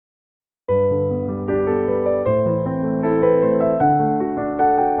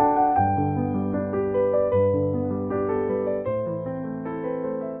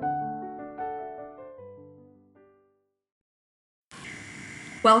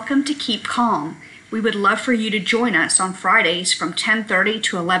Welcome to Keep Calm. We would love for you to join us on Fridays from 10:30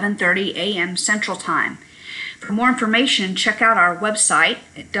 to 11:30 a.m. Central Time. For more information, check out our website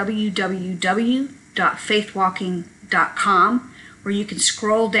at www.faithwalking.com, where you can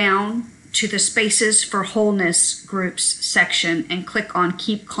scroll down to the Spaces for Wholeness Groups section and click on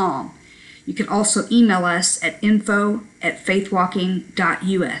Keep Calm. You can also email us at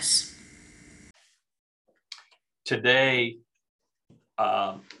info@faithwalking.us. Today,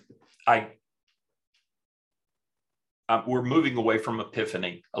 we're moving away from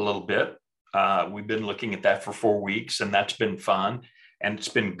Epiphany a little bit. We've been looking at that for 4 weeks, and that's been fun, and it's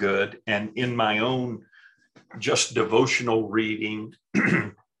been good. And in my own just devotional reading,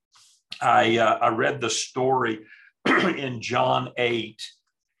 I read the story in John 8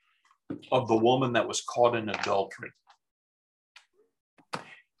 of the woman that was caught in adultery.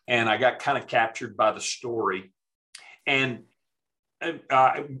 And I got kind of captured by the story. And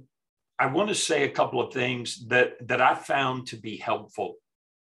I want to say a couple of things that I found to be helpful.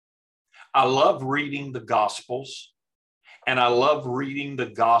 I love reading the Gospels, and I love reading the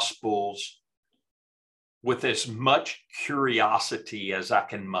Gospels with as much curiosity as I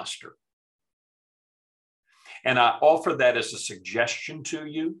can muster. And I offer that as a suggestion to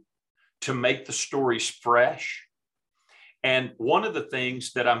you to make the stories fresh. And one of the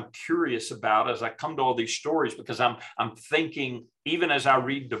things that I'm curious about as I come to all these stories, because I'm thinking, even as I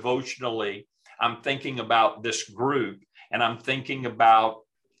read devotionally, I'm thinking about this group, and I'm thinking about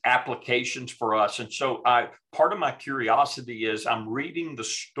applications for us. And so part of my curiosity is I'm reading the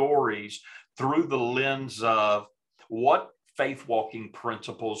stories through the lens of what faith walking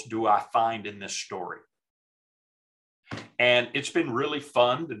principles do I find in this story? And it's been really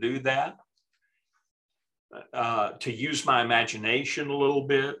fun to do that. To use my imagination a little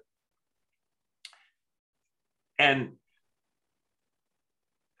bit. And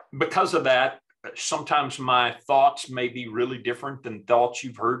because of that, sometimes my thoughts may be really different than thoughts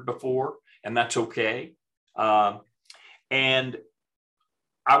you've heard before, and that's okay. And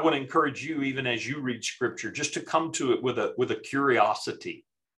I want to encourage you, even as you read scripture, just to come to it with a curiosity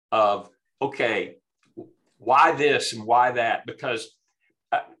of, okay, why this and why that? Because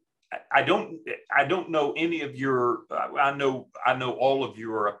I don't know any of your, I know all of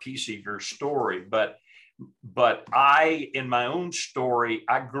you are a piece of your story, but in my own story,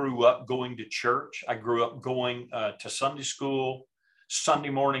 I grew up going to church. I grew up going to Sunday school, Sunday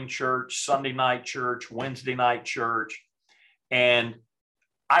morning church, Sunday night church, Wednesday night church. And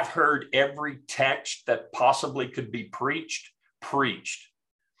I've heard every text that possibly could be preached.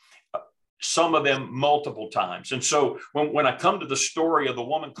 Some of them multiple times. And so when I come to the story of the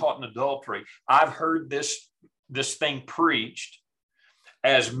woman caught in adultery, I've heard this thing preached,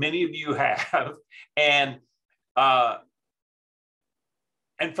 as many of you have. And for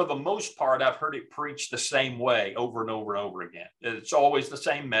the most part, I've heard it preached the same way over and over and over again. It's always the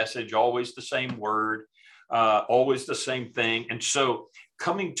same message, always the same word, always the same thing. And so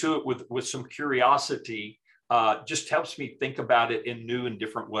coming to it with some curiosity just helps me think about it in new and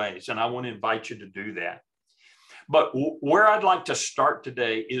different ways. And I want to invite you to do that. But where I'd like to start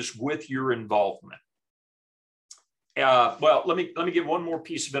today is with your involvement. Well, let me give one more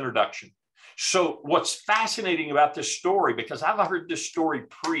piece of introduction. So what's fascinating about this story, because I've heard this story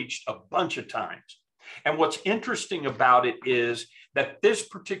preached a bunch of times, and what's interesting about it is that this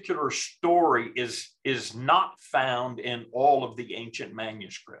particular story is not found in all of the ancient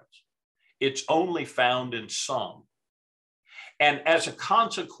manuscripts. It's only found in some. And as a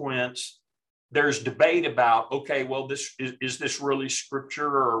consequence, there's debate about, okay, well, is this really scripture,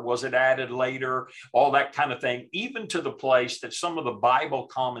 or was it added later? All that kind of thing, even to the place that some of the Bible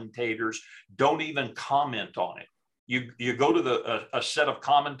commentators don't even comment on it. You go to a set of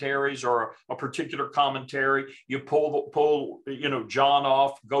commentaries or a particular commentary, you pull John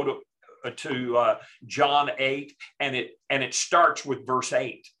off, go to John 8, and it starts with verse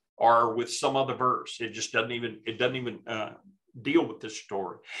 8. Or with some other verse. It doesn't even deal with this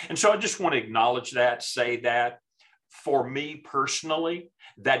story. And so I just want to acknowledge that, say that. For me personally,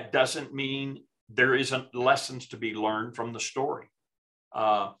 that doesn't mean there isn't lessons to be learned from the story.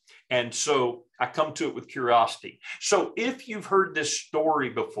 And so I come to it with curiosity. So if you've heard this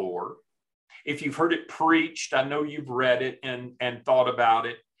story before, if you've heard it preached, I know you've read it and thought about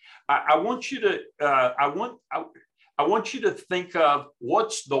it. I want you to think of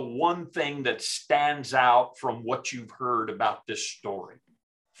what's the one thing that stands out from what you've heard about this story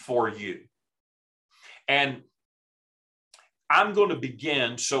for you. And I'm going to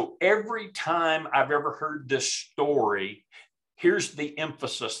begin. So every time I've ever heard this story, here's the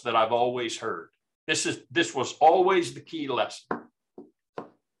emphasis that I've always heard. This was always the key lesson.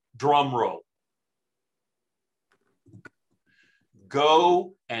 drum roll.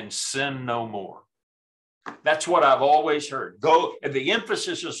 Go and sin no more. That's what I've always heard. Go. And the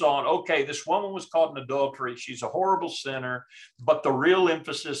emphasis is on, okay, this woman was caught in adultery. She's a horrible sinner. But the real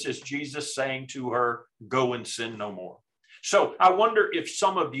emphasis is Jesus saying to her, go and sin no more. So I wonder if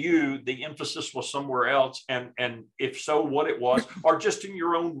some of you, the emphasis was somewhere else. And if so, what it was, or just in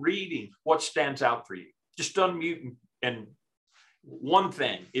your own reading, what stands out for you? Just unmute and one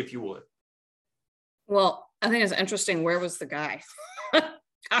thing, if you would. Well, I think it's interesting. Where was the guy?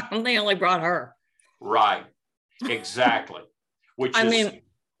 They only brought her. Right. Exactly.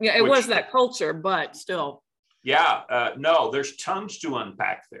 It was that culture, but still. Yeah. No, there's tons to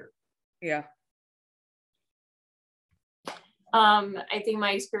unpack there. Yeah. I think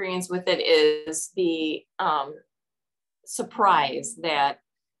my experience with it is the surprise that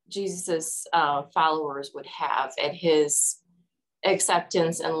Jesus's followers would have at his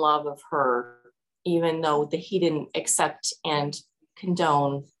acceptance and love of her, even though he didn't accept and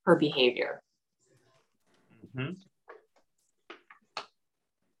condone her behavior. Mm-hmm.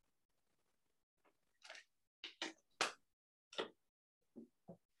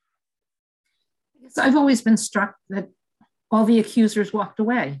 So I've always been struck that all the accusers walked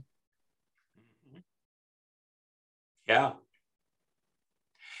away. Yeah.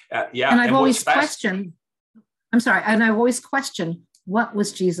 Yeah. And I've always questioned, I've always questioned, what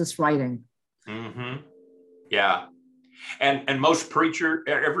was Jesus writing? Mm-hmm. Yeah. And most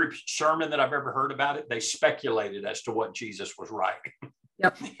every sermon that I've ever heard about it, they speculated as to what Jesus was writing.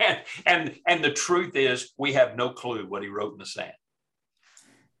 Yep. and the truth is, we have no clue what he wrote in the sand.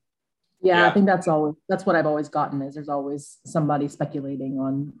 Yeah, I think that's what I've always gotten, is there's always somebody speculating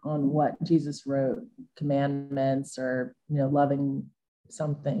on what Jesus wrote, commandments, or loving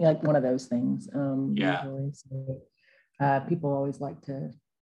something, like one of those things. Usually. So, people always like to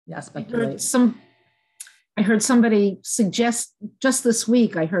speculate. I heard somebody suggest just this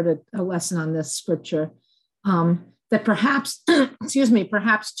week, I heard a lesson on this scripture, that perhaps,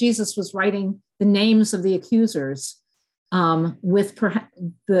 perhaps Jesus was writing the names of the accusers with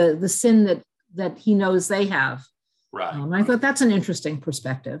the sin that he knows they have. Right. I thought that's an interesting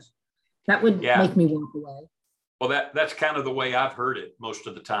perspective. That would make me walk away. Well, that's kind of the way I've heard it most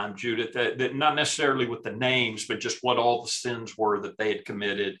of the time, Judith, that not necessarily with the names, but just what all the sins were that they had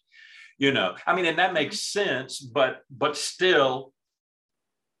committed. And that makes sense, but still,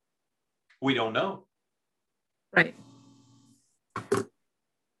 we don't know. Right.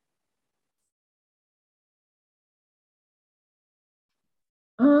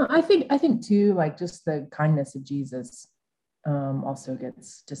 I think too, like just the kindness of Jesus also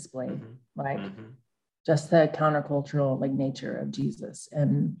gets displayed, just the countercultural nature of Jesus,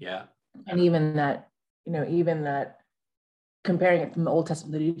 and even that comparing it from the Old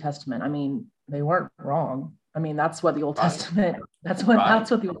Testament to the New Testament, they weren't wrong. That's what the Old Testament, that's what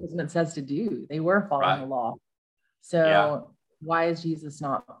the Old Testament says to do. They were following the law. So why is Jesus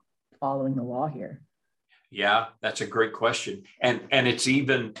not following the law here? Yeah, that's a great question. And it's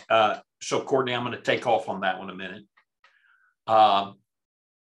even, so Courtney, I'm going to take off on that one a minute.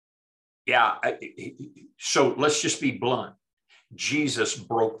 So let's just be blunt. Jesus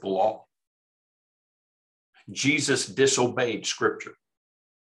broke the law. Jesus disobeyed scripture.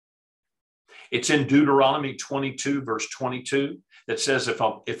 It's in Deuteronomy 22, verse 22, that says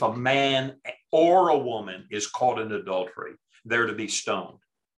if a man or a woman is caught in adultery, they're to be stoned.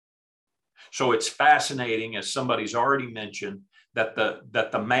 So it's fascinating, as somebody's already mentioned, that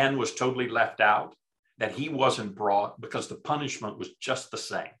the man was totally left out, that he wasn't brought because the punishment was just the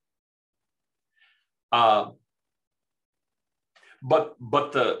same. But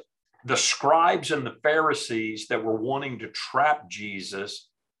the scribes and the Pharisees that were wanting to trap Jesus,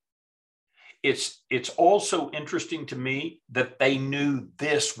 it's also interesting to me that they knew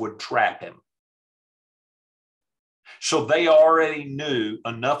this would trap him. So they already knew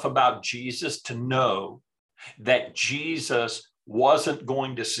enough about Jesus to know that Jesus wasn't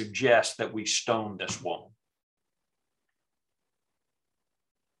going to suggest that we stone this woman.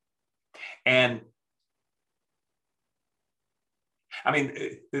 And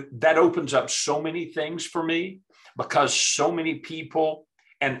that opens up so many things for me, because so many people,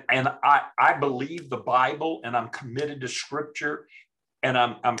 and I believe the Bible, and I'm committed to scripture, and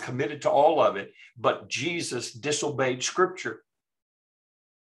I'm committed to all of it, but Jesus disobeyed scripture.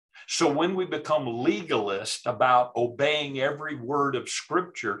 So when we become legalist about obeying every word of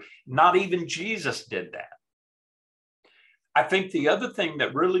scripture, not even Jesus did that. I think the other thing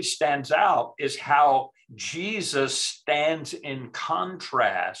that really stands out is how Jesus stands in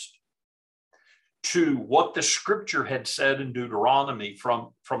contrast to what the scripture had said in Deuteronomy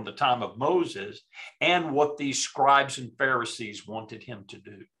from the time of Moses, and what these scribes and Pharisees wanted him to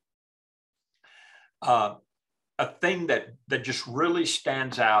do. A thing that just really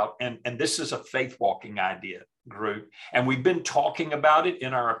stands out, and this is a faith walking idea group, and we've been talking about it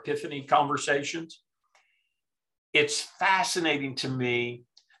in our Epiphany conversations. It's fascinating to me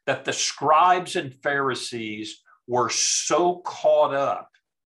that the scribes and Pharisees were so caught up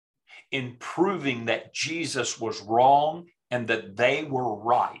in proving that Jesus was wrong and that they were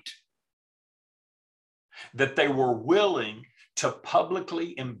right, that they were willing to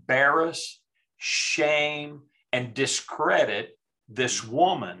publicly embarrass, shame, and discredit this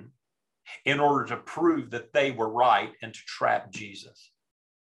woman in order to prove that they were right and to trap Jesus.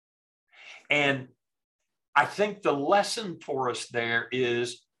 And I think the lesson for us there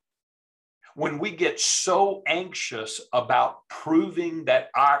is, when we get so anxious about proving that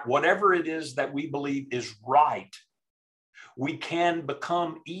whatever it is that we believe is right, we can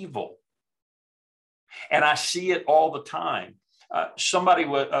become evil. And I see it all the time. I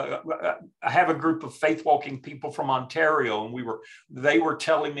have a group of faith walking people from Ontario, and they were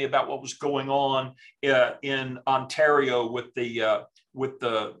telling me about what was going on in Ontario with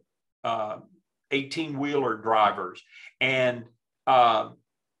the 18-wheeler drivers, and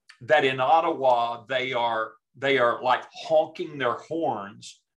that in Ottawa, they are like honking their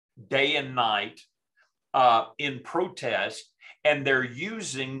horns day and night in protest, and they're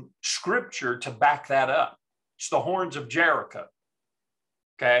using scripture to back that up. It's the horns of Jericho.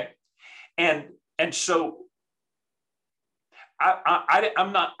 Okay. And so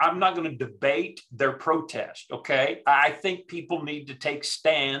I'm not going to debate their protest. Okay. I think people need to take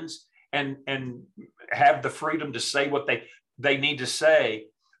stands and have the freedom to say what they need to say.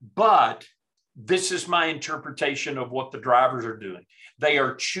 But this is my interpretation of what the drivers are doing. They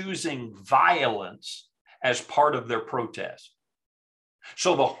are choosing violence as part of their protest.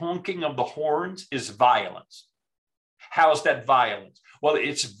 So the honking of the horns is violence. How is that violence? Well,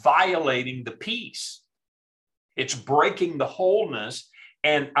 it's violating the peace. It's breaking the wholeness.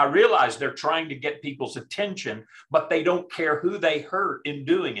 And I realize they're trying to get people's attention, but they don't care who they hurt in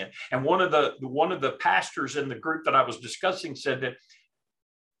doing it. And one of the pastors in the group that I was discussing said that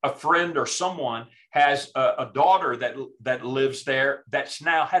a friend or someone has a daughter that lives there that's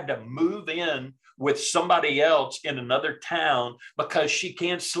now had to move in with somebody else in another town because she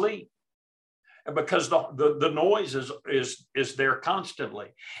can't sleep, because the noise is there constantly.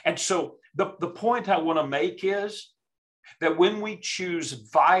 And so the point I want to make is that when we choose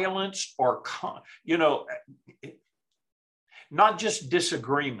violence or, not just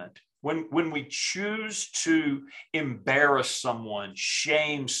disagreement, when we choose to embarrass someone,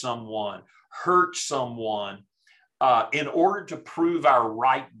 shame someone, hurt someone in order to prove our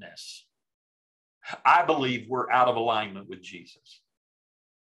rightness, I believe we're out of alignment with Jesus.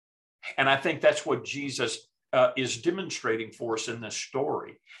 And I think that's what Jesus is demonstrating for us in this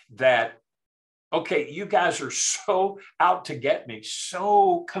story, that, okay, you guys are so out to get me,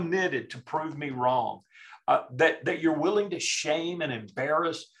 so committed to prove me wrong, that you're willing to shame and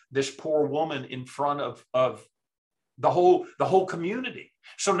embarrass this poor woman in front of the whole community.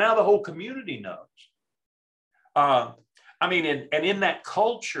 So now the whole community knows. And in that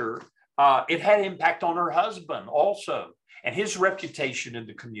culture, it had impact on her husband also, and his reputation in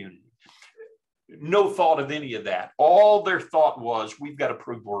the community. No thought of any of that. All their thought was, we've got to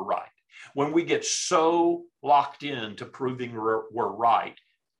prove we're right. When we get so locked in to proving we're right,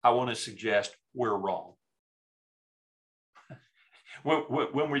 I want to suggest we're wrong.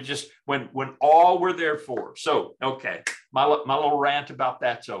 when all we're there for. So, okay, my little rant about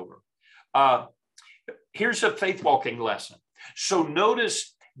that's over. Here's a faith walking lesson. So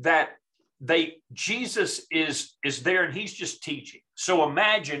notice that Jesus is there and he's just teaching. So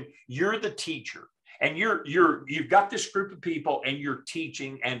imagine you're the teacher and you've got this group of people and you're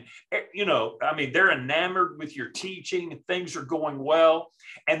teaching, and they're enamored with your teaching and things are going well.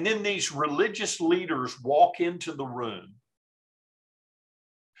 And then these religious leaders walk into the room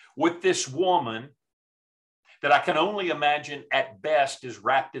with this woman that I can only imagine at best is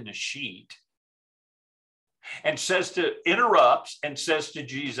wrapped in a sheet, and interrupts and says to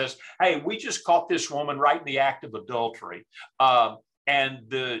Jesus, hey, we just caught this woman right in the act of adultery. And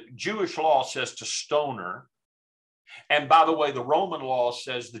the Jewish law says to stone her. And by the way, the Roman law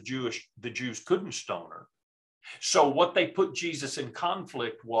says the Jews couldn't stone her. So what they put Jesus in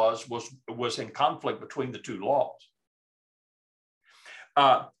conflict was in conflict between the two laws.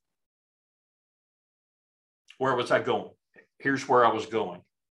 Where was I going? Here's where I was going.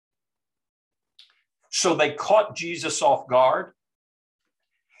 So they caught Jesus off guard,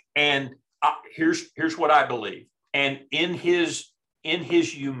 and here's what I believe. And in his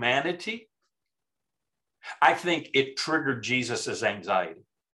humanity, I think it triggered Jesus's anxiety.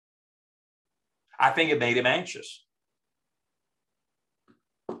 I think it made him anxious.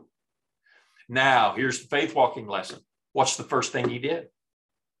 Now, here's the faith walking lesson. What's the first thing he did?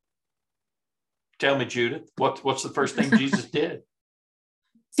 Tell me, Judith, what's the first thing Jesus did?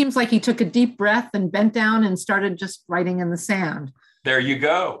 Seems like he took a deep breath and bent down and started just writing in the sand. There you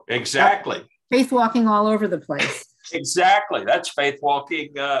go. Exactly. Faith walking all over the place. Exactly. That's faith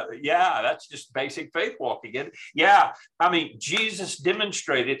walking. Yeah, that's just basic faith walking. And yeah, I mean, Jesus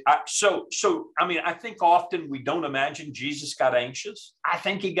demonstrated. So I mean, I think often we don't imagine Jesus got anxious. I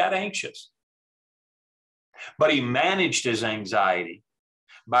think he got anxious. But he managed his anxiety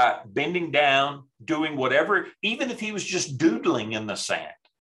by bending down, doing whatever, even if he was just doodling in the sand.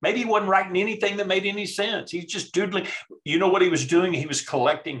 Maybe he wasn't writing anything that made any sense. He's just doodling. You know what he was doing? He was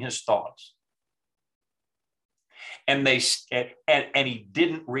collecting his thoughts. And he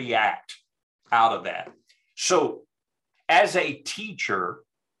didn't react out of that. So as a teacher,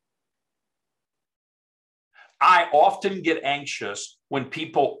 I often get anxious when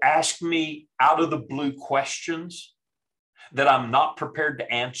people ask me out of the blue questions that I'm not prepared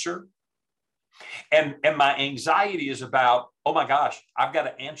to answer. And my anxiety is about, oh my gosh, I've got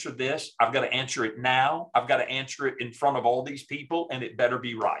to answer this. I've got to answer it now. I've got to answer it in front of all these people, and it better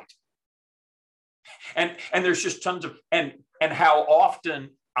be right. And there's just tons of, and how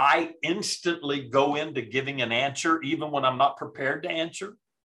often I instantly go into giving an answer, even when I'm not prepared to answer,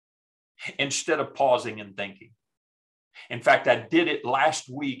 instead of pausing and thinking. In fact, I did it last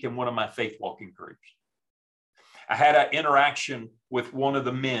week in one of my faith walking groups. I had an interaction with one of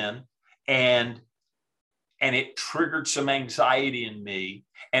the men, and it triggered some anxiety in me.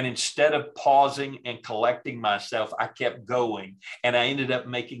 And instead of pausing and collecting myself, I kept going. And I ended up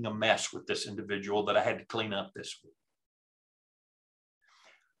making a mess with this individual that I had to clean up this week.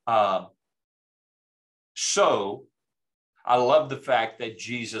 So I love the fact that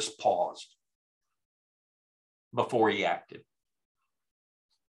Jesus paused before he acted.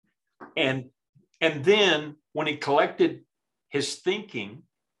 And then when he collected his thinking,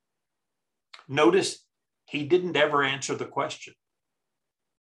 notice he didn't ever answer the question.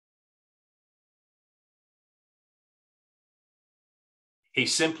 He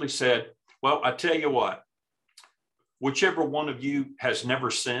simply said, well, I tell you what, whichever one of you has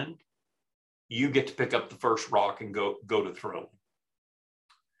never sinned, you get to pick up the first rock and go to throw him.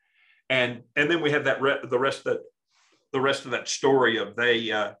 And then we have that the rest of that story of they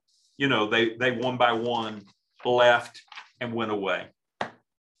one by one left and went away.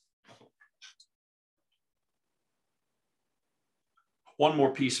 One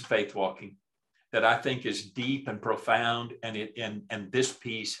more piece of faith walking that I think is deep and profound, and this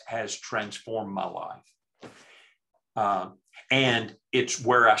piece has transformed my life. And it's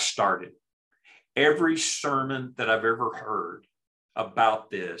where I started. Every sermon that I've ever heard about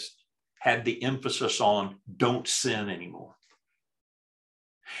this had the emphasis on don't sin anymore.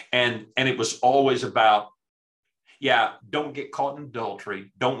 And it was always about, yeah, don't get caught in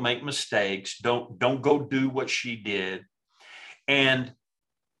adultery, don't make mistakes, don't go do what she did. And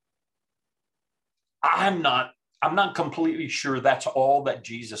I'm not completely sure that's all that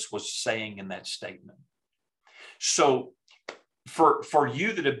Jesus was saying in that statement. So for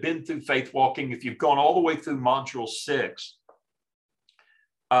you that have been through faith walking, if you've gone all the way through module 6,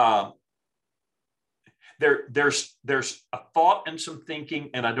 there's a thought and some thinking,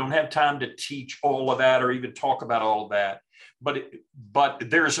 and I don't have time to teach all of that or even talk about all of that. But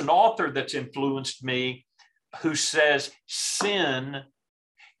there's an author that's influenced me who says sin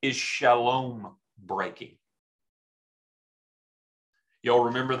is shalom breaking. Y'all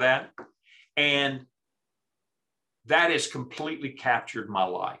remember that? And that has completely captured my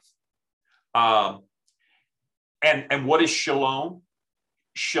life. And what is shalom?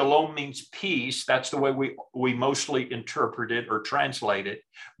 Shalom means peace. That's the way we mostly interpret it or translate it.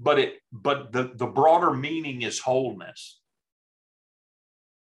 But the broader meaning is wholeness.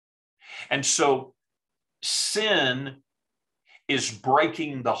 And so sin is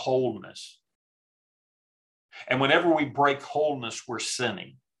breaking the wholeness. And whenever we break wholeness, we're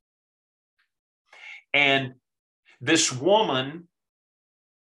sinning. And this woman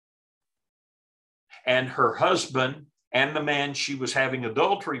and her husband and the man she was having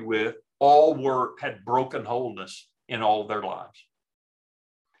adultery with all had broken wholeness in all of their lives.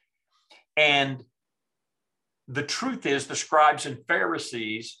 And the truth is, the scribes and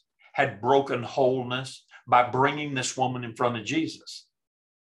Pharisees had broken wholeness by bringing this woman in front of Jesus.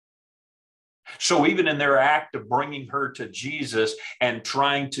 So even in their act of bringing her to Jesus and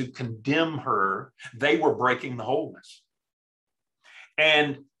trying to condemn her, they were breaking the wholeness.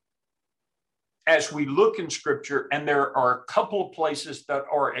 And as we look in scripture, and there are a couple of places that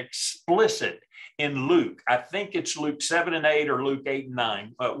are explicit in Luke, I think it's Luke 7 and 8 or Luke 8 and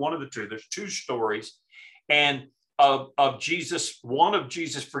 9, one of the two. There's two stories, and of Jesus, one of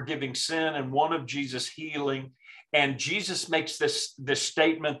Jesus forgiving sin and one of Jesus healing. And Jesus makes this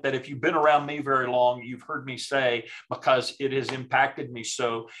statement that if you've been around me very long, you've heard me say, because it has impacted me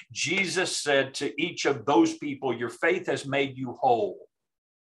so. Jesus said to each of those people, your faith has made you whole.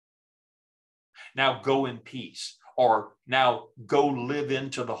 Now go in peace, or now go live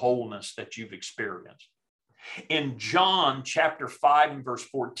into the wholeness that you've experienced. In John chapter 5 and verse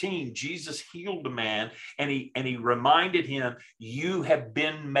 14, Jesus healed a man, and he reminded him, you have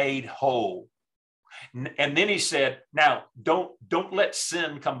been made whole. And then he said, now don't let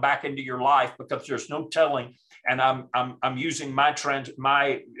sin come back into your life, because there's no telling. And I'm using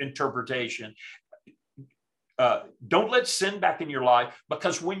my interpretation. Don't let sin back in your life,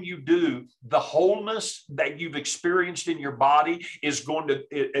 because when you do, the wholeness that you've experienced in your body is going to,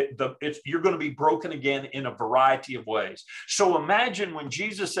 you're going to be broken again in a variety of ways. So imagine when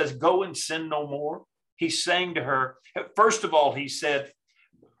Jesus says, go and sin no more, he's saying to her, first of all, he said,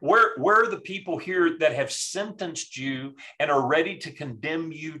 where are the people here that have sentenced you and are ready to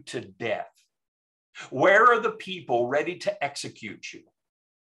condemn you to death? Where are the people ready to execute you?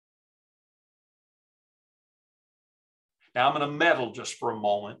 Now, I'm going to meddle just for a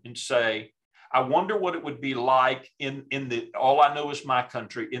moment and say, I wonder what it would be like in all I know is my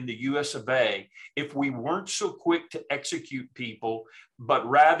country, in the US of A, if we weren't so quick to execute people, but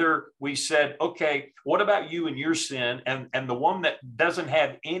rather we said, okay, what about you and your sin? And the one that doesn't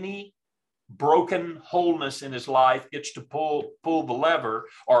have any broken wholeness in his life gets to pull the lever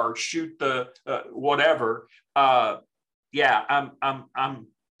or shoot the whatever. Yeah, I'm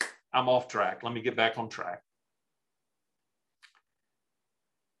off track. Let me get back on track.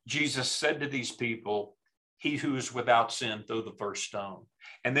 Jesus said to these people, he who is without sin, throw the first stone.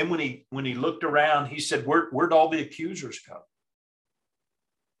 And then when he looked around, he said, where'd all the accusers go?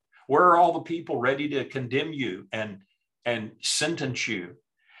 Where are all the people ready to condemn you and sentence you?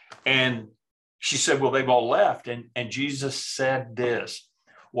 And she said, well, they've all left. And Jesus said this,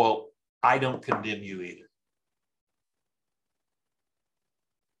 well, I don't condemn you either.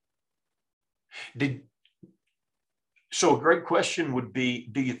 So a great question would be,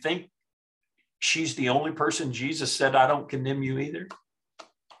 do you think she's the only person Jesus said, I don't condemn you either?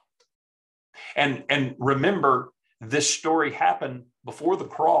 And remember, this story happened before the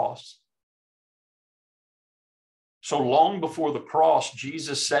cross. So long before the cross,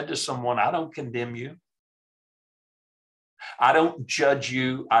 Jesus said to someone, I don't condemn you. I don't judge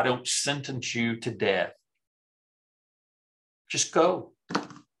you. I don't sentence you to death. Just go.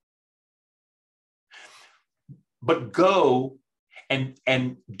 But go and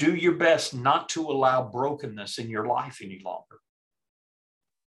do your best not to allow brokenness in your life any longer.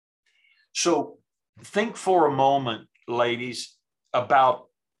 So think for a moment, ladies, about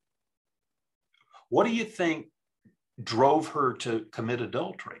what do you think drove her to commit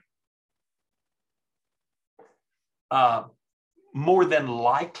adultery? More than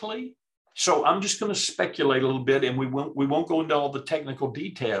likely. So I'm just going to speculate a little bit, and we won't go into all the technical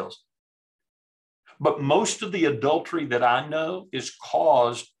details. But most of the adultery that I know is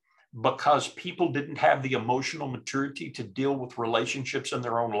caused because people didn't have the emotional maturity to deal with relationships in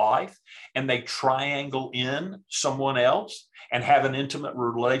their own life, and they triangle in someone else and have an intimate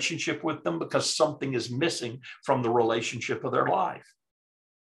relationship with them because something is missing from the relationship of their life.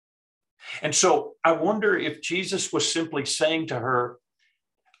 And so I wonder if Jesus was simply saying to her,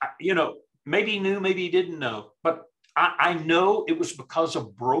 maybe he knew, maybe he didn't know, but I know it was because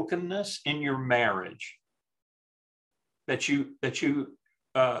of brokenness in your marriage that you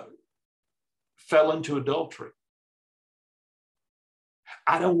fell into adultery.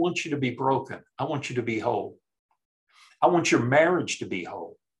 I don't want you to be broken. I want you to be whole. I want your marriage to be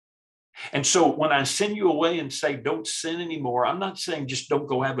whole. And so when I send you away and say, don't sin anymore, I'm not saying just don't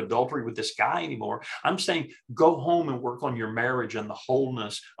go have adultery with this guy anymore. I'm saying go home and work on your marriage and the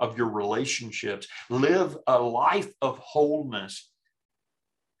wholeness of your relationships. Live a life of wholeness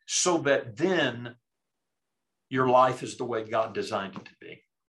so that then your life is the way God designed it to be.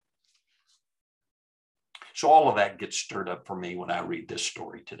 So all of that gets stirred up for me when I read this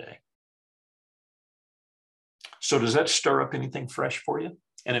story today. So does that stir up anything fresh for you?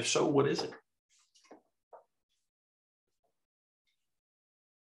 And if so, what is it?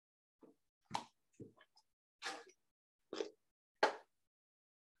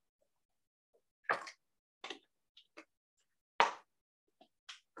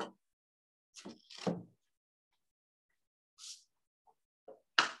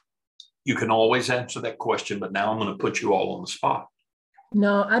 You can always answer that question, but now I'm going to put you all on the spot.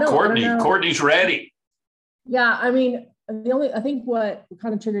 No, I don't. Courtney, I don't know. Courtney's ready. Yeah, I mean, I think what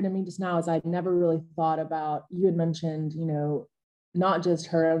kind of triggered in me just now is I'd never really thought about, you had mentioned, not just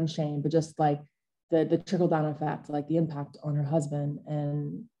her own shame, but just like the trickle down effect, like the impact on her husband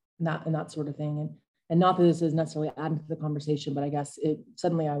and that sort of thing. And not that this is necessarily adding to the conversation, but I guess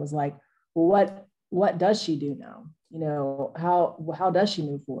suddenly I was like, well, what does she do now? How does she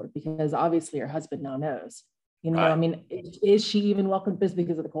move forward? Because obviously her husband now knows, Right. I mean, is she even welcome just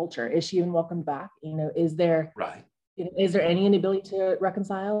because of the culture? Is she even welcome back? Is there, right. Is there any inability to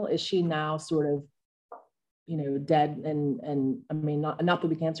reconcile? Is she now sort of, dead? And I mean, not that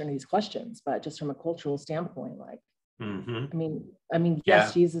we can answer any of these questions, but just from a cultural standpoint, like, I mean,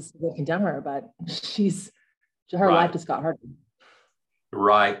 yes, Jesus will condemn her, but her life just got harder.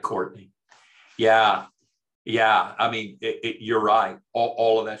 Right, Courtney. Yeah. I mean, you're right.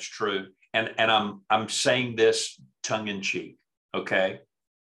 All of that's true. And I'm saying this tongue in cheek. Okay.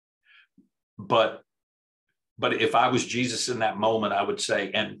 But if I was Jesus in that moment, I would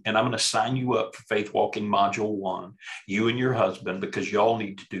say, and I'm going to sign you up for Faith Walking Module 1, you and your husband, because y'all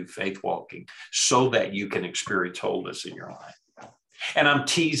need to do faith walking so that you can experience wholeness in your life. And I'm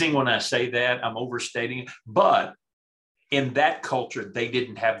teasing when I say that, I'm overstating it, but in that culture, they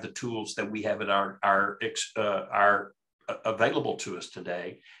didn't have the tools that we have at our available to us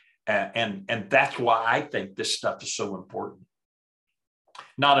today. And that's why I think this stuff is so important.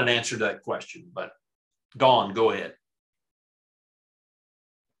 Not an answer to that question, but Dawn, go ahead.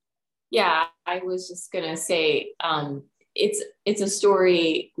 Yeah, I was just going to say, it's a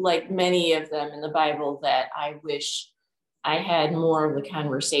story like many of them in the Bible that I wish I had more of the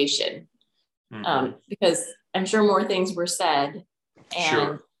conversation, because I'm sure more things were said,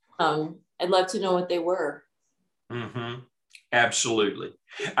 and I'd love to know what they were. Absolutely.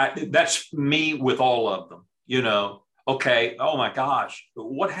 That's me with all of them, Okay, oh my gosh,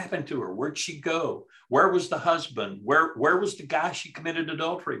 what happened to her? Where'd she go? Where was the husband? Where was the guy she committed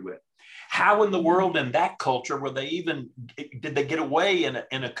adultery with? How in the world in that culture did they get away in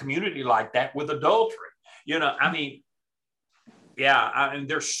a community like that with adultery? I mean, and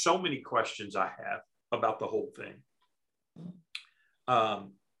there's so many questions I have about the whole thing.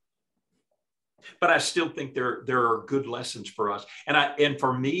 But I still think there are good lessons for us. And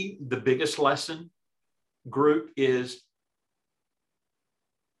for me, the biggest lesson, group, is,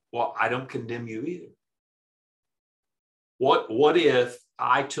 well, I don't condemn you either. What if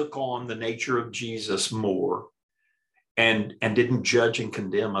I took on the nature of Jesus more and didn't judge and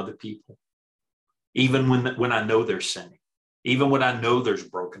condemn other people, even when I know they're sinning, even when I know there's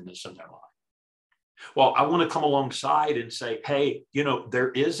brokenness in their life? Well, I want to come alongside and say, hey,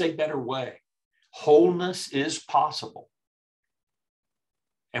 there is a better way. Wholeness is possible.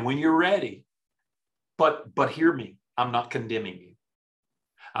 And when you're ready, but hear me, I'm not condemning you.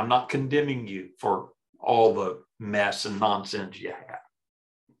 I'm not condemning you for all the mess and nonsense you have.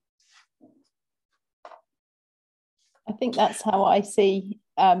 I think that's how I see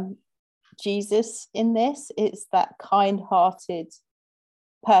Jesus in this. It's that kind-hearted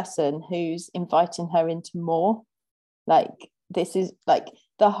person who's inviting her into more. Like, this is like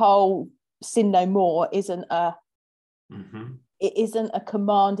the whole sin no more isn't it isn't a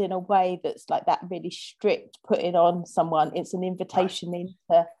command in a way that's like that really strict putting on someone. It's an invitation into,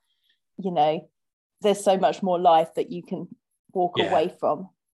 there's so much more life that you can walk away from.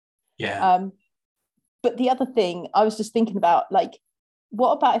 But the other thing I was just thinking about, like,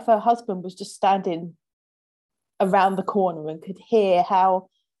 what about if her husband was just standing around the corner and could hear how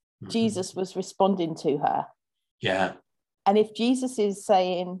Jesus was responding to her? And if Jesus is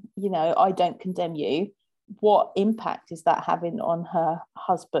saying, I don't condemn you, what impact is that having on her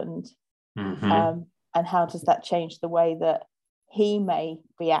husband? And how does that change the way that he may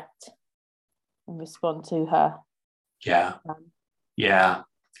react and respond to her? I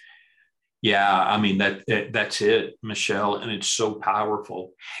mean, that's it, Michelle, and it's so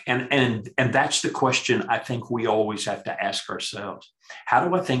powerful. And that's the question I think we always have to ask ourselves. How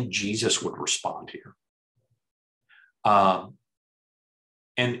do I think Jesus would respond here?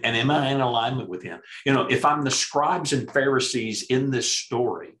 And am I in alignment with him? If I'm the scribes and Pharisees in this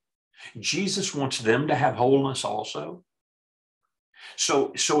story, Jesus wants them to have wholeness also.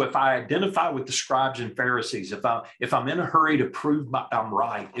 So if I identify with the scribes and Pharisees, if I'm in a hurry to prove I'm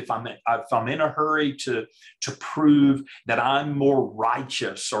right, if I'm in a hurry to prove that I'm more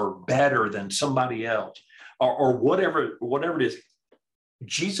righteous or better than somebody else, or whatever it is,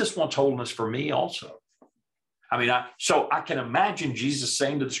 Jesus wants wholeness for me also. I mean, so I can imagine Jesus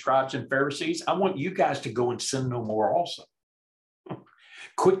saying to the scribes and Pharisees, I want you guys to go and sin no more also.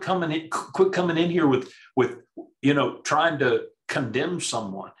 Quit coming in here with trying to condemn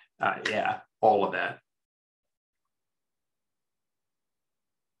someone. Yeah, all of that.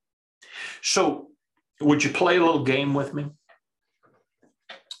 So would you play a little game with me?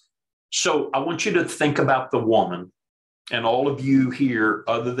 So I want you to think about the woman, and all of you here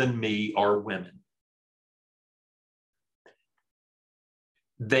other than me are women.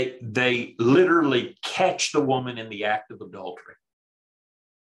 They literally catch the woman in the act of adultery.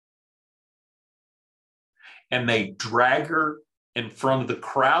 And they drag her in front of the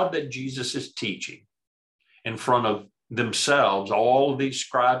crowd that Jesus is teaching, in front of themselves, all of these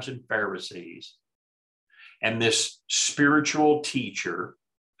scribes and Pharisees, and this spiritual teacher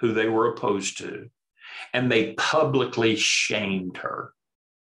who they were opposed to, and they publicly shamed her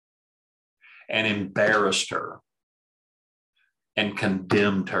and embarrassed her and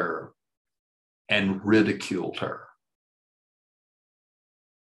condemned her and ridiculed her.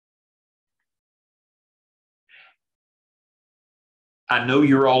 I know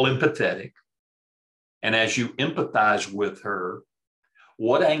you're all empathetic. And as you empathize with her,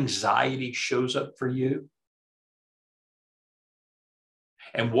 what anxiety shows up for you?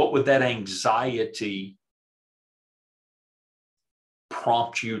 And what would that anxiety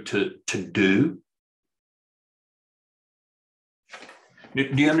prompt you to do? Do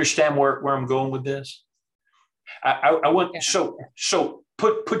you understand where I'm going with this? I want so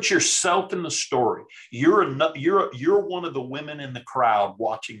put yourself in the story. You're one of the women in the crowd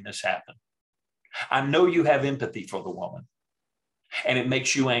watching this happen. I know you have empathy for the woman, and it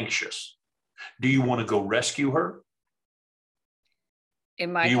makes you anxious. Do you want to go rescue her?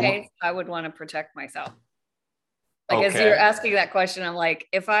 In my case, I would want to protect myself. Like, as you're asking that question, I'm like,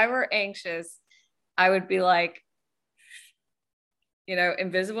 if I were anxious, I would be like,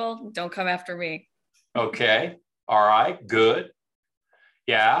 invisible, don't come after me. Okay. All right. Good.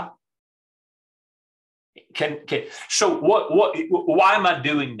 Yeah. So why am I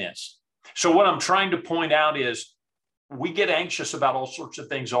doing this? So what I'm trying to point out is we get anxious about all sorts of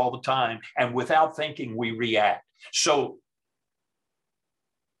things all the time, and without thinking, we react. So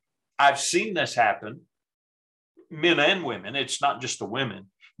I've seen this happen, men and women. It's not just the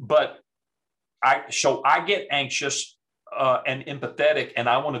women, but I get anxious and empathetic, and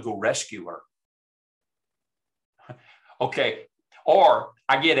I want to go rescue her. Okay. Or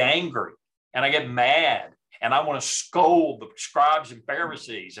I get angry and I get mad and I want to scold the scribes and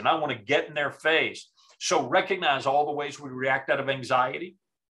Pharisees and I want to get in their face. So recognize all the ways we react out of anxiety.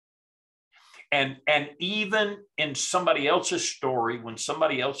 And even in somebody else's story, when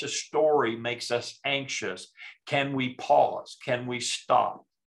somebody else's story makes us anxious, can we pause? Can we stop?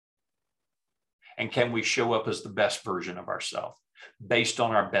 And can we show up as the best version of ourselves based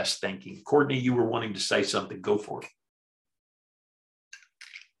on our best thinking? Courtney, you were wanting to say something. Go for it.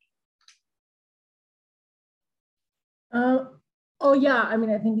 Oh yeah, I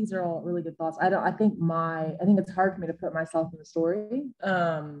mean, I think these are all really good thoughts. I think it's hard for me to put myself in the story.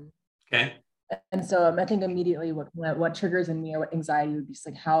 Okay. And so I think immediately what triggers in me or what anxiety would be just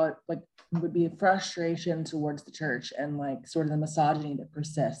like how it would be frustration towards the church and like sort of the misogyny that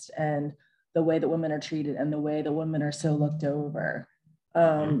persists and the way that women are treated and the way that women are so looked over.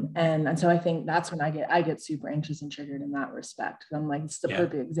 And so I think that's when I get super anxious and triggered in that respect. I'm like, it's the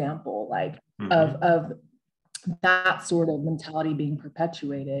perfect example of that sort of mentality being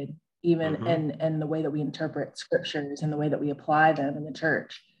perpetuated even in the way that we interpret scriptures and the way that we apply them in the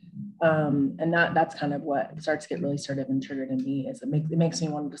church. And that's kind of what starts to get really sort of triggered in me is it makes me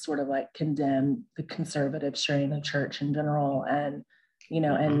want to sort of like condemn the conservative strain of church in general and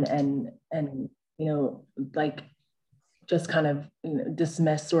like just kind of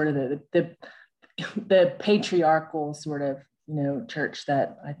dismiss sort of the patriarchal sort of church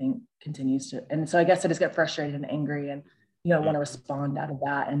that I think continues to. And so I guess I just get frustrated and angry and want to respond out of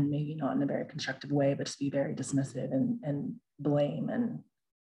that, and maybe not in a very constructive way, but just be very dismissive and blame and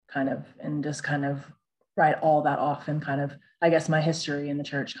just kind of write all that off and kind of, I guess my history in the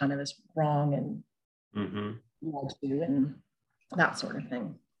church kind of is wrong and and that sort of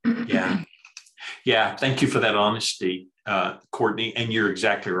thing. Yeah. Thank you for that honesty, Courtney. And you're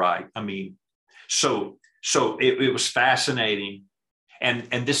exactly right. I mean, so it was fascinating.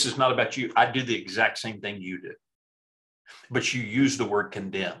 And this is not about you. I do the exact same thing you do. But you use the word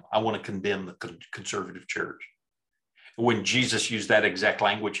condemn. I want to condemn the conservative church. When Jesus used that exact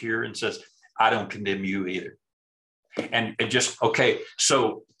language here and says, I don't condemn you either. And it just, okay,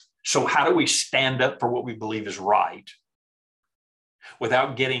 so how do we stand up for what we believe is right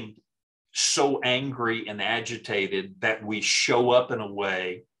without getting so angry and agitated that we show up in a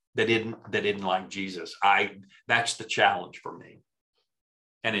way that didn't like Jesus? That's the challenge for me.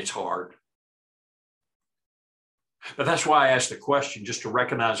 And it's hard. But that's why I asked the question, just to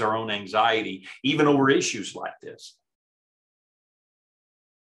recognize our own anxiety, even over issues like this.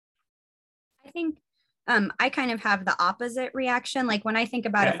 I think I kind of have the opposite reaction. Like when I think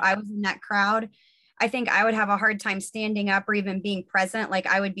about if I was in that crowd, I think I would have a hard time standing up or even being present. Like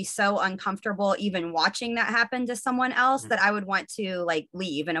I would be so uncomfortable even watching that happen to someone else that I would want to like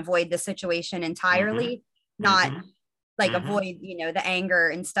leave and avoid the situation entirely, not like avoid, you know, the anger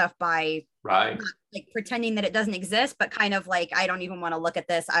and stuff by not, like pretending that it doesn't exist, but kind of like, I don't even want to look at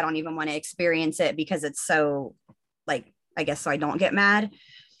this. I don't even want to experience it because it's so like, I guess, so I don't get mad.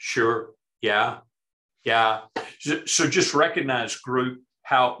 Sure. Yeah. Yeah. So just recognize, group,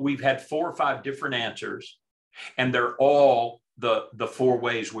 how we've had 4 or 5 different answers, and they're all the 4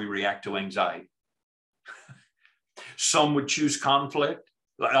 ways we react to anxiety. Some would choose conflict.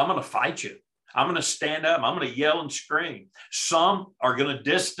 Like, I'm going to fight you. I'm going to stand up. I'm going to yell and scream. Some are going to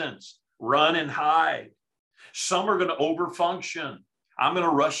distance, run and hide. Some are going to overfunction. I'm going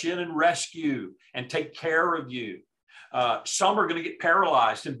to rush in and rescue and take care of you. Some are going to get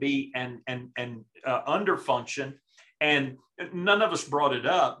paralyzed and be underfunction. And none of us brought it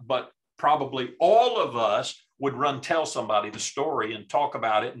up, but probably all of us would tell somebody the story and talk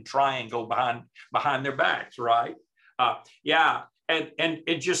about it and try and go behind their backs, right? Yeah, and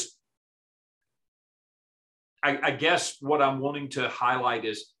it just, I guess what I'm wanting to highlight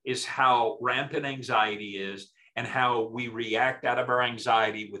is how rampant anxiety is and how we react out of our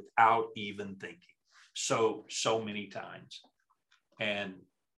anxiety without even thinking. So many times. And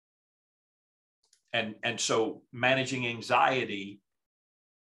so managing anxiety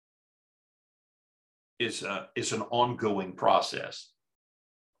is an ongoing process.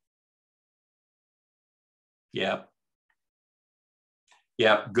 Yeah.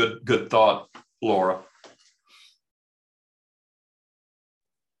 Yeah. Good thought, Laura.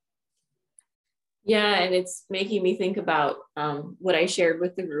 Yeah, and it's making me think about what I shared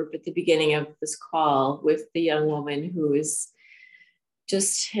with the group at the beginning of this call with the young woman who is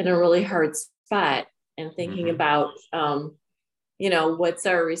just in a really hard spot, and thinking about, what's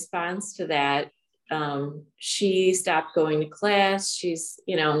our response to that? She stopped going to class. She's,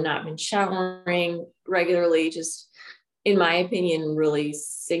 not been showering regularly, just, in my opinion, really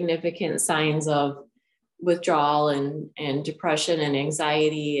significant signs of withdrawal and depression and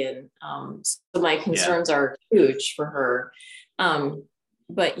anxiety. And so my concerns are huge for her.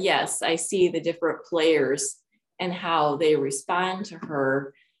 But yes, I see the different players and how they respond to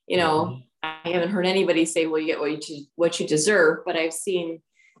her. I haven't heard anybody say, well, you get what you deserve, but I've seen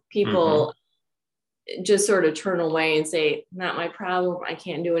people just sort of turn away and say, not my problem. I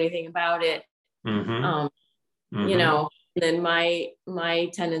can't do anything about it. And then my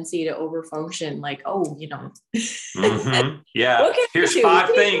tendency to overfunction, like, yeah, here's 5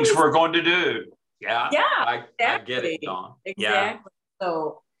 things we're going to do. Yeah, I get it, Dawn. Exactly.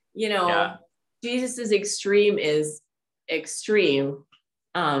 So, Jesus's extreme is extreme,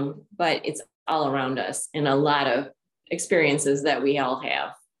 but it's all around us in a lot of experiences that we all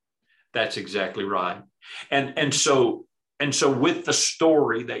have. That's exactly right. And so with the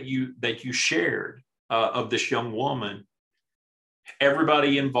story that you shared of this young woman,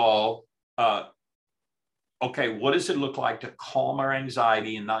 everybody involved, okay, what does it look like to calm our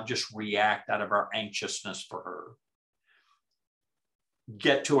anxiety and not just react out of our anxiousness for her?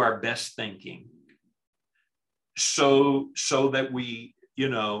 Get to our best thinking so that we,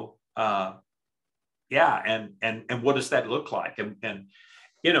 and what does that look like? And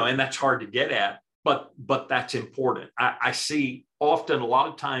that's hard to get at, but that's important. I see often, a lot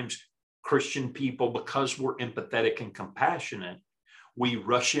of times, Christian people, because we're empathetic and compassionate, we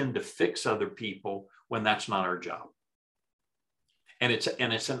rush in to fix other people when that's not our job. And it's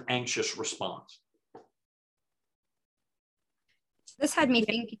an anxious response. This had me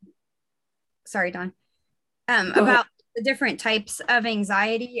thinking, sorry, Dawn, about the different types of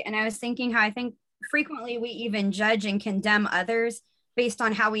anxiety. And I was thinking how I think frequently we even judge and condemn others based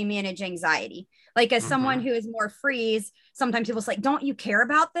on how we manage anxiety. Like as someone who is more freeze, sometimes people's like, don't you care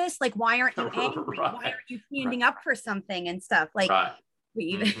about this? Like, why aren't you angry? Why aren't you standing up for something and stuff? Like we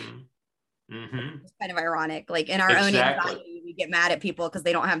even, it's kind of ironic. Like in our own anxiety, we get mad at people because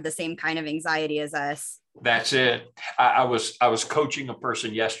they don't have the same kind of anxiety as us. That's it. I was coaching a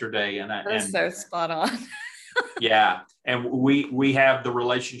person yesterday, and so spot on. Yeah, and we have the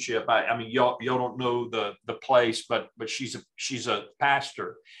relationship. I mean, y'all don't know the place, but she's a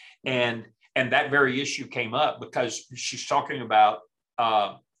pastor, and that very issue came up because she's talking about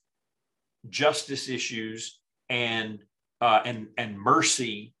justice issues and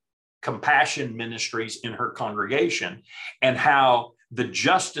mercy, compassion ministries in her congregation, and how the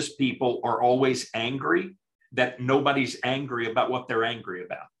justice people are always angry that nobody's angry about what they're angry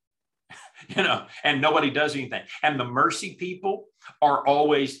about. And nobody does anything. And the mercy people are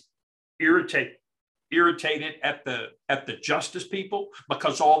always irritated at the justice people,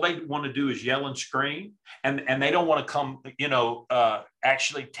 because all they want to do is yell and scream, and they don't want to come,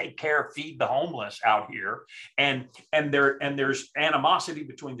 actually take care, feed the homeless out here. And there's animosity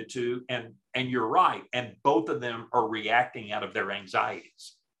between the two, and you're right. And both of them are reacting out of their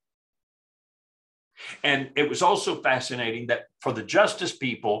anxieties. And it was also fascinating that for the justice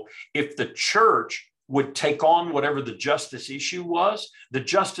people, if the church would take on whatever the justice issue was, the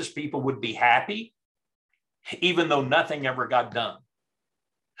justice people would be happy, even though nothing ever got done.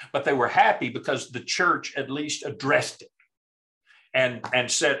 But they were happy because the church at least addressed it and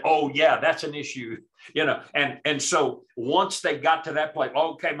said, oh yeah, that's an issue, and so once they got to that place,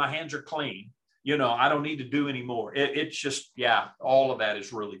 okay, my hands are clean, I don't need to do anymore. It's just, yeah, all of that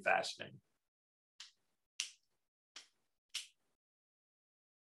is really fascinating.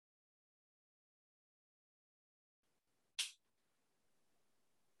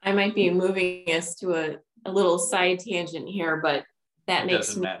 I might be moving us to a little side tangent here, but that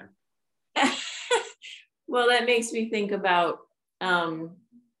doesn't matter. Well, that makes me think about, our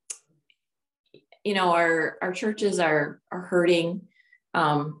churches are hurting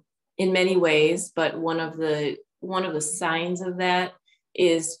in many ways, but one of the signs of that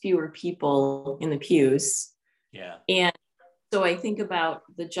is fewer people in the pews. Yeah. And so I think about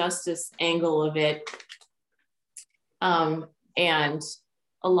the justice angle of it, and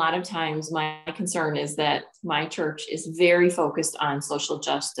a lot of times my concern is that my church is very focused on social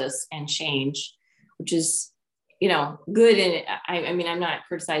justice and change, which is, good. And I'm not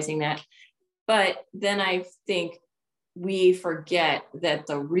criticizing that, but then I think we forget that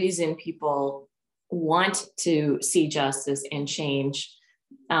the reason people want to see justice and change,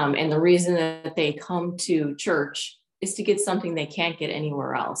 and the reason that they come to church is to get something they can't get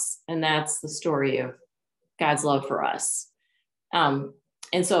anywhere else. And that's the story of God's love for us.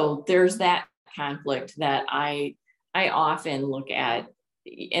 And so there's that conflict that I often look at,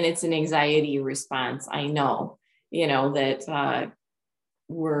 and it's an anxiety response. I know, that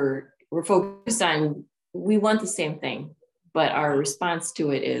we're focused on, we want the same thing, but our response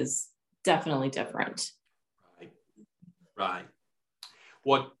to it is definitely different. Right.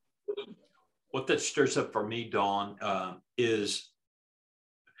 What that stirs up for me, Dawn, is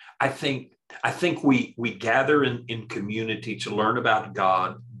I think we gather in community to learn about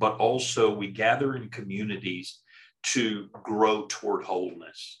God, but also we gather in communities to grow toward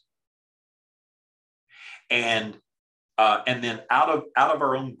wholeness. And then out of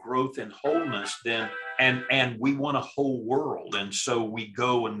our own growth and wholeness, then and we want a whole world, and so we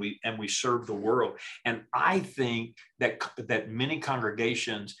go and we serve the world. And I think that many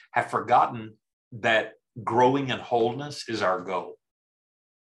congregations have forgotten that growing in wholeness is our goal.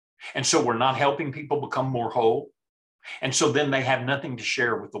 And so we're not helping people become more whole. And so then they have nothing to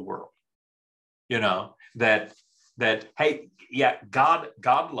share with the world. That hey, yeah, God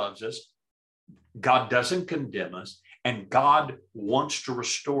loves us. God doesn't condemn us. And God wants to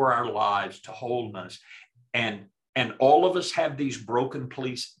restore our lives to wholeness. And all of us have these broken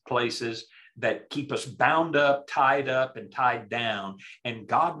places that keep us bound up, and tied down. And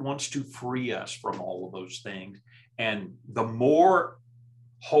God wants to free us from all of those things. And the more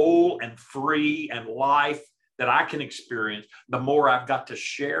whole and free and life that I can experience, the more I've got to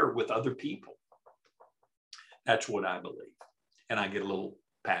share with other people. That's what I believe. And I get a little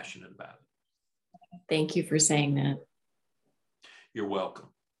passionate about it. Thank you for saying that. You're welcome.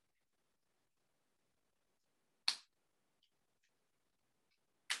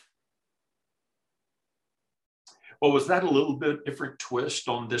 Well, was that a little bit different twist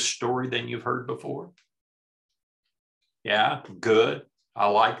on this story than you've heard before? Yeah, good. I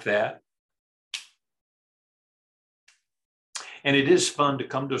like that. And it is fun to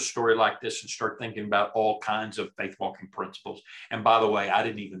come to a story like this and start thinking about all kinds of faith walking principles. And by the way, I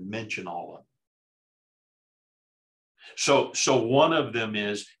didn't even mention all of them. So one of them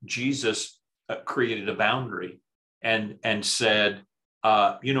is Jesus created a boundary and said,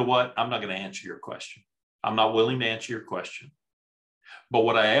 you know what? I'm not going to answer your question. I'm not willing to answer your question. But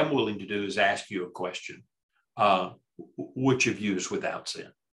what I am willing to do is ask you a question. Which of you is without sin?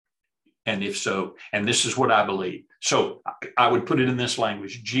 And if so, and this is what I believe. So I would put it in this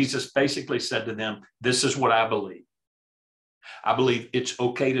language. Jesus basically said to them, this is what I believe. I believe it's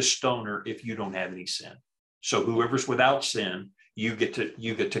okay to stone her if you don't have any sin. So whoever's without sin, you get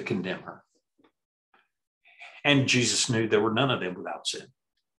to condemn her. And Jesus knew there were none of them without sin.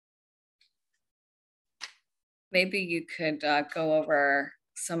 Maybe you could go over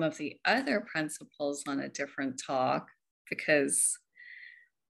some of the other principles on a different talk, because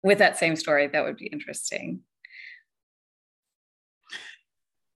with that same story, that would be interesting.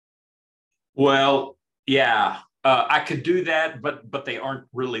 Well, yeah, I could do that, but they aren't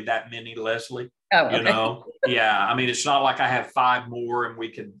really that many, Leslie. Oh, okay. You know, yeah. I mean, it's not like I have 5 more and we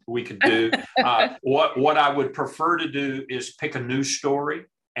could do. What I would prefer to do is pick a new story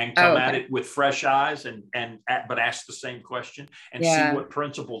and come at it with fresh eyes but ask the same question and see what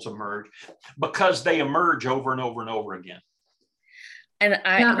principles emerge, because they emerge over and over and over again. And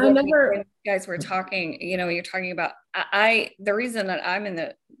I never, you guys were talking, you're talking about, the reason that I'm in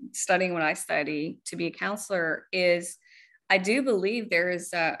the studying what I study to be a counselor is I do believe there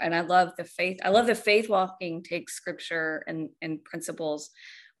is, and I love the Faithwalking takes scripture and principles,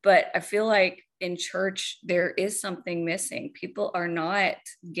 but I feel like in church, there is something missing. People are not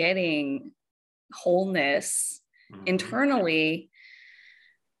getting wholeness internally.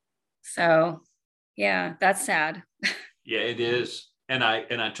 So yeah, that's sad. Yeah, it is. And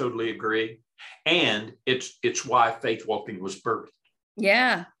I totally agree. And it's why Faithwalking was birthed.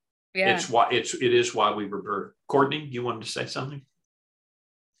 Yeah. Yeah. It is why we were birthed. Courtney, you wanted to say something?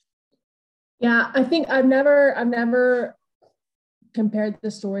 Yeah, I think I've never compared the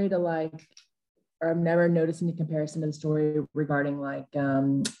story to or I've never noticed any comparison to the story regarding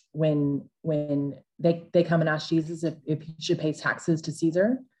when they come and ask Jesus if he should pay taxes to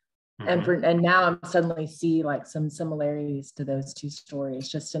Caesar. And now I'm suddenly see some similarities to those two stories,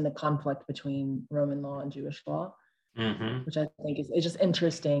 just in the conflict between Roman law and Jewish law, which I think is just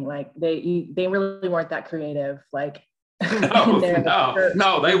interesting. They really weren't that creative. No,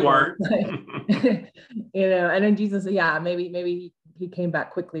 they weren't. And then Jesus, maybe he came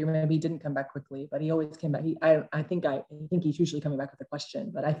back quickly, or maybe he didn't come back quickly, but he always came back. I think he's usually coming back with a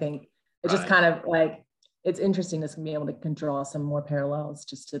question, but I think it's just kind of it's interesting to be able to draw some more parallels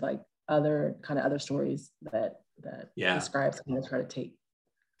just to other stories that the scribes kind of try to take.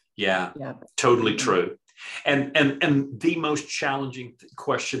 Yeah, totally true. And the most challenging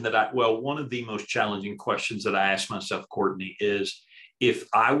question one of the most challenging questions that I asked myself, Courtney, is if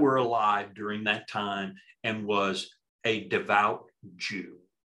I were alive during that time and was a devout Jew,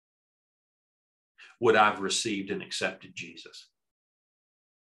 would I have received and accepted Jesus?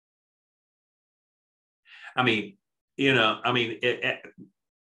 I mean,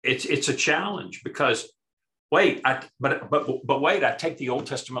 it's a challenge, because wait, I take the Old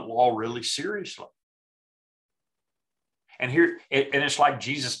Testament law really seriously. And it's like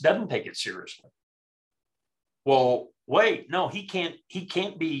Jesus doesn't take it seriously. Well, wait, no, he can't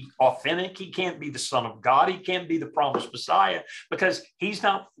be authentic. He can't be the Son of God. He can't be the promised Messiah, because he's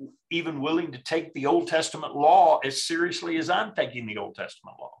not even willing to take the Old Testament law as seriously as I'm taking the Old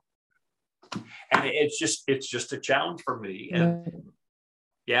Testament law. And it's just a challenge for me. And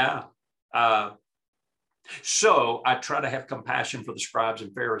so I try to have compassion for the scribes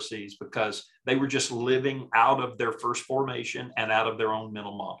and Pharisees, because they were just living out of their first formation and out of their own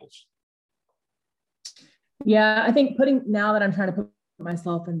mental models. Yeah, I think now that I'm trying to put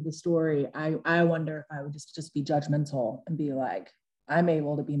myself into the story, I wonder if I would just be judgmental and be I'm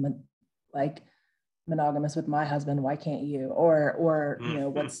able to be monogamous with my husband, why can't you? Or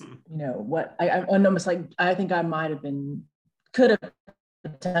what's what I'm almost I think I might have been, could have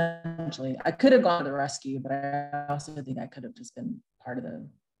potentially, I could have gone to the rescue, but I also think I could have just been part of the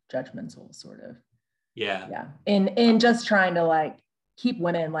judgmental sort of. Yeah. And just trying to keep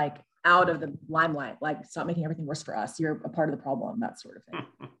women out of the limelight, stop making everything worse for us. You're a part of the problem, that sort of thing.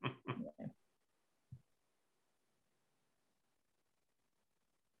 Yeah.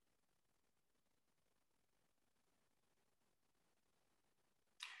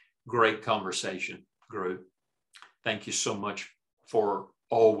 Great conversation, group. Thank you so much for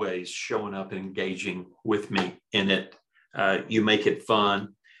always showing up and engaging with me in it. You make it fun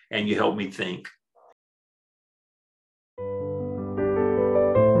and you help me think.